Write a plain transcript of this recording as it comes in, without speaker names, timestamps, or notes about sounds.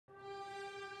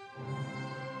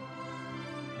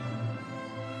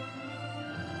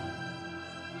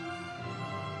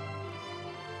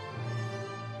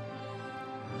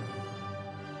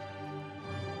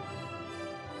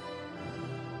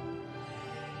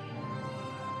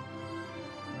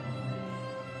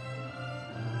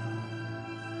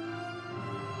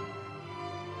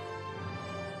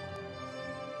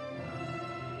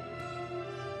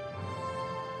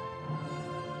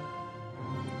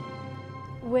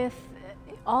with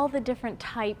all the different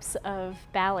types of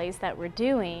ballets that we're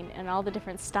doing and all the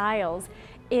different styles,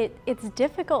 it's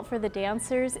difficult for the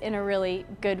dancers in a really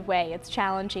good way. It's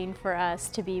challenging for us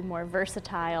to be more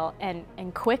versatile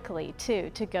and quickly too,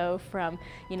 to go from,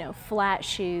 you know, flat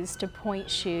shoes to point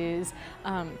shoes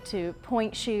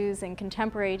and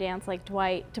contemporary dance like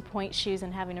Dwight to point shoes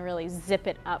and having to really zip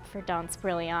it up for Danses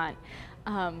Brillantes.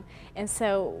 And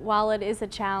so while it is a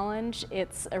challenge,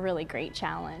 it's a really great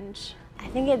challenge. I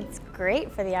think it's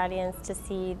great for the audience to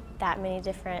see that many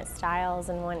different styles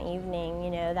in one evening,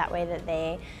 you know, that way that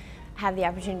they have the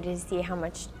opportunity to see how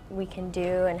much we can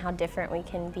do and how different we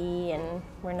can be, and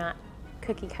we're not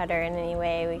cookie cutter in any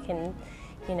way. We can,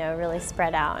 you know, really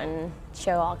spread out and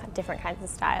show all different kinds of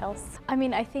styles. I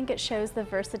mean, I think it shows the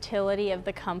versatility of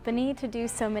the company to do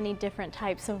so many different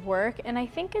types of work, and I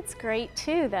think it's great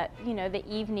too that, you know, the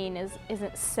evening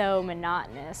isn't so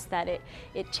monotonous, that it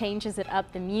changes it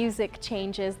up. The music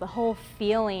changes, the whole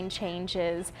feeling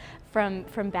changes from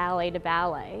ballet to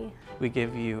ballet. We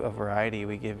give you a variety.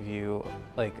 We give you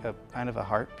like a kind of a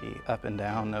heartbeat up and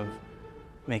down of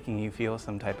making you feel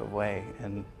some type of way,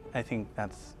 and I think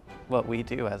that's what we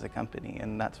do as a company,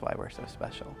 and that's why we're so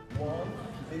special. One,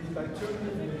 maybe by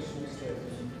turning the initial step.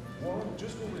 One,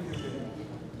 just what we're doing.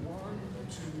 1,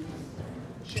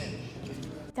 2,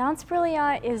 change. Danses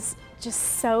Brillantes is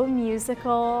just so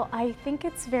musical. I think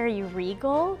it's very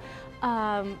regal.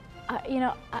 You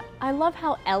know, I love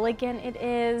how elegant it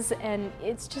is, and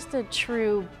it's just a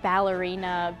true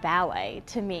ballerina ballet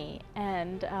to me.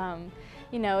 And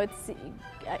you know,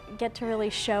 I get to really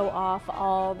show off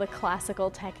all the classical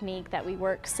technique that we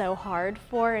work so hard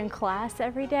for in class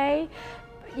every day.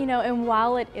 You know, and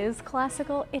while it is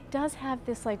classical, it does have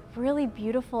this like really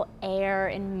beautiful air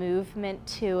and movement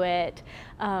to it,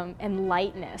 and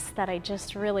lightness that I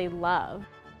just really love.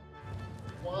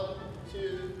 1,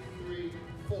 2, 3,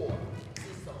 4.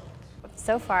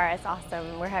 So far, it's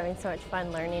awesome. We're having so much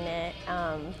fun learning it.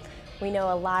 We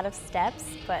know a lot of steps,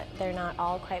 but they're not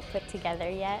all quite put together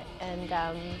yet. And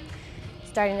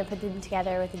starting to put them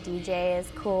together with a DJ is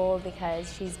cool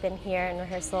because she's been here in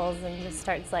rehearsals and just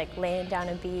starts like laying down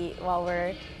a beat while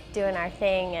we're doing our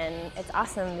thing. And it's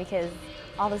awesome because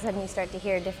all of a sudden you start to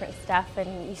hear different stuff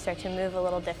and you start to move a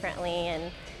little differently.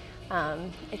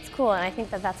 And it's cool, and I think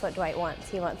that that's what Dwight wants.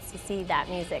 He wants to see that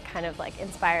music kind of like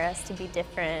inspire us to be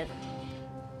different.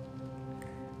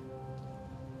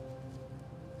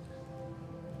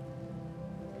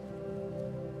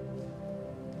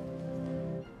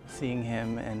 Seeing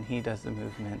him and he does the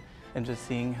movement, and just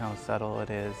seeing how subtle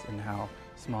it is and how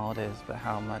small it is, but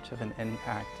how much of an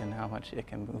impact and how much it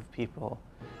can move people,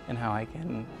 and how I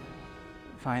can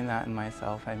find that in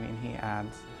myself. I mean, he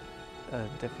adds a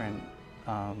different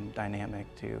dynamic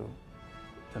to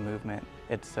the movement.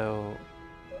 It's so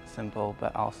simple,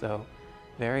 but also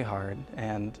very hard,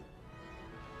 and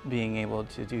being able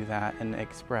to do that and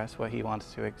express what he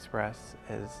wants to express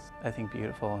is, I think,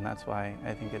 beautiful, and that's why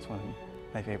I think it's one of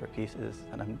my favorite pieces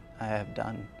that I have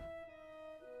done.